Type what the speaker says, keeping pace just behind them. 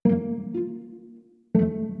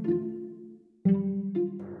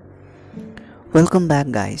Welcome back,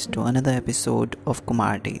 guys, to another episode of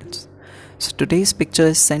Kumar Tales. So, today's picture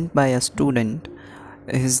is sent by a student.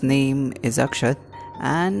 His name is Akshat,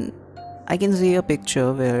 and I can see a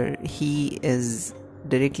picture where he is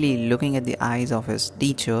directly looking at the eyes of his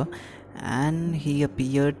teacher, and he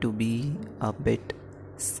appeared to be a bit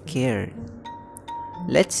scared.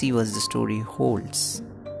 Let's see what the story holds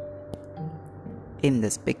in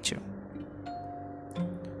this picture.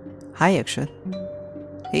 Hi, Akshat.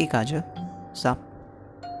 Hey, Kajal. Sup?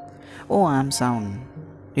 Oh, I'm sound.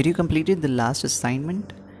 Did you completed the last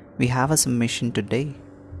assignment? We have a submission today.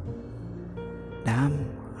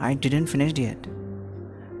 Damn, I didn't finish yet.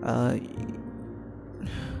 Uh,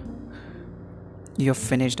 you're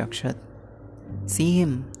finished, Akshat. See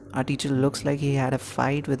him. Our teacher looks like he had a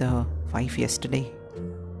fight with her wife yesterday.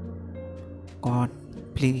 God,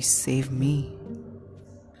 please save me.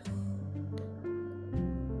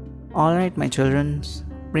 Alright, my children,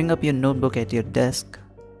 bring up your notebook at your desk.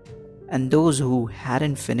 And those who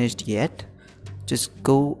hadn't finished yet, just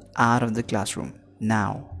go out of the classroom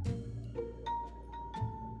now.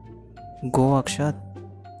 Go, Akshat.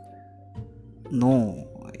 No,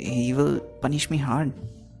 he will punish me hard.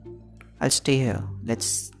 I'll stay here.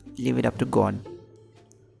 Let's leave it up to God.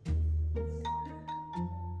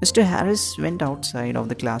 Mr. Harris went outside of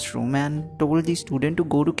the classroom and told the student to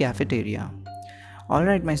go to cafeteria.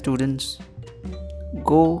 Alright, my students,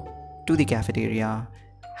 go to the cafeteria,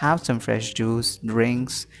 have some fresh juice,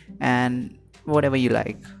 drinks, and whatever you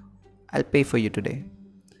like. I'll pay for you today.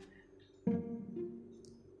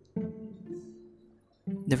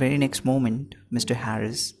 The very next moment, Mr.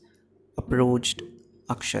 Harris approached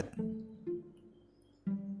Akshat.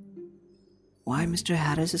 Why Mr.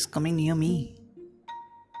 Harris is coming near me?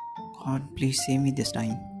 God, please save me this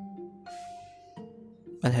time.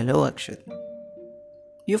 Well, hello, Akshat.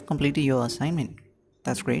 You've completed your assignment.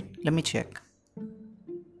 That's great. Let me check.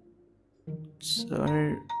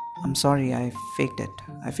 Sir, I'm sorry, I faked it.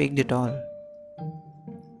 I faked it all.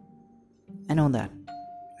 I know that.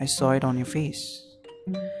 I saw it on your face.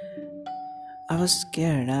 I was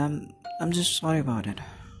scared. I'm just sorry about it.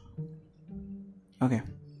 Okay.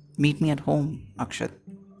 Meet me at home, Akshat.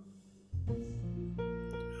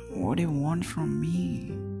 What do you want from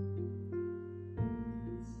me?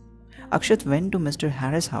 Akshat went to Mr.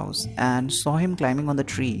 Harris' house and saw him climbing on the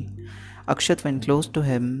tree. Akshat went close to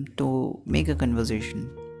him to make a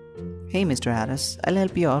conversation. Hey, Mr. Harris, I'll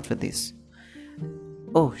help you out with this.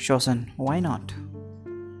 Oh, sure, son, why not?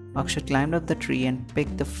 Akshat climbed up the tree and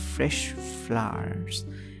picked the fresh flowers,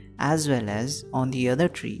 as well as on the other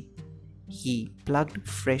tree, he plucked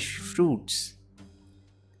fresh fruits.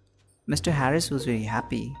 Mr. Harris was very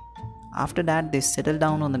happy. After that, they settled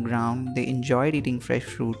down on the ground. They enjoyed eating fresh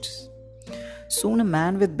fruits. Soon a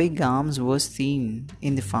man with big arms was seen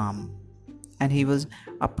in the farm, and he was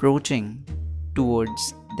approaching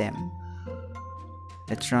towards them.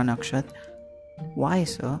 Let's run, Akshat. Why,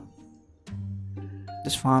 sir?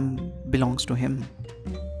 This farm belongs to him.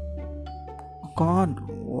 God,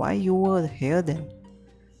 why you were here then?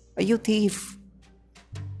 Are you thief?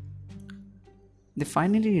 They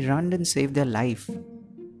finally ran and saved their life.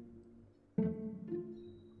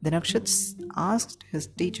 Then Akshat asked his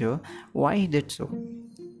teacher why he did so.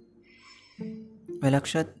 Well,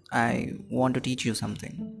 Akshat, I want to teach you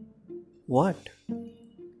something. What?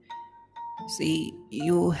 See,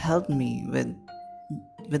 you helped me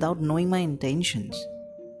without knowing my intentions.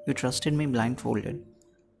 You trusted me blindfolded.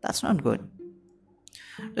 That's not good.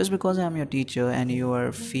 Just because I am your teacher and you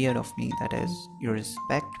are feared of me, that is, you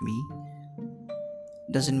respect me,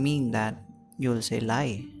 doesn't mean that you will say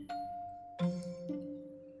lie.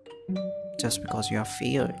 Just because you are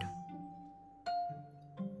feared.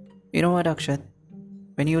 You know what, Akshat?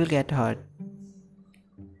 When you will get hurt,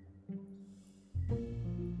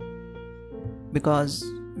 because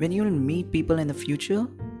when you will meet people in the future,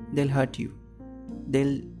 they'll hurt you.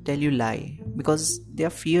 They'll tell you lie because they are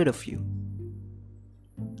feared of you.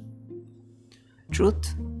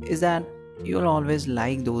 Truth is that you'll always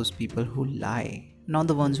like those people who lie, not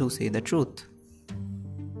the ones who say the truth.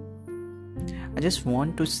 I just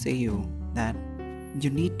want to say you that you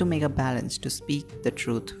need to make a balance to speak the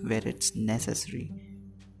truth where it's necessary.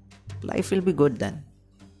 Life will be good then.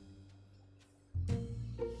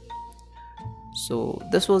 So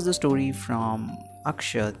this was the story from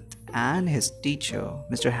Akshat and his teacher,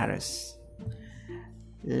 Mr. Harris.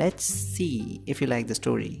 Let's see if you like the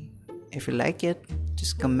story. If you like it,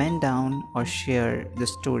 just comment down or share the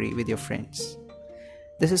story with your friends.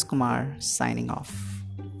 This is Kumar signing off.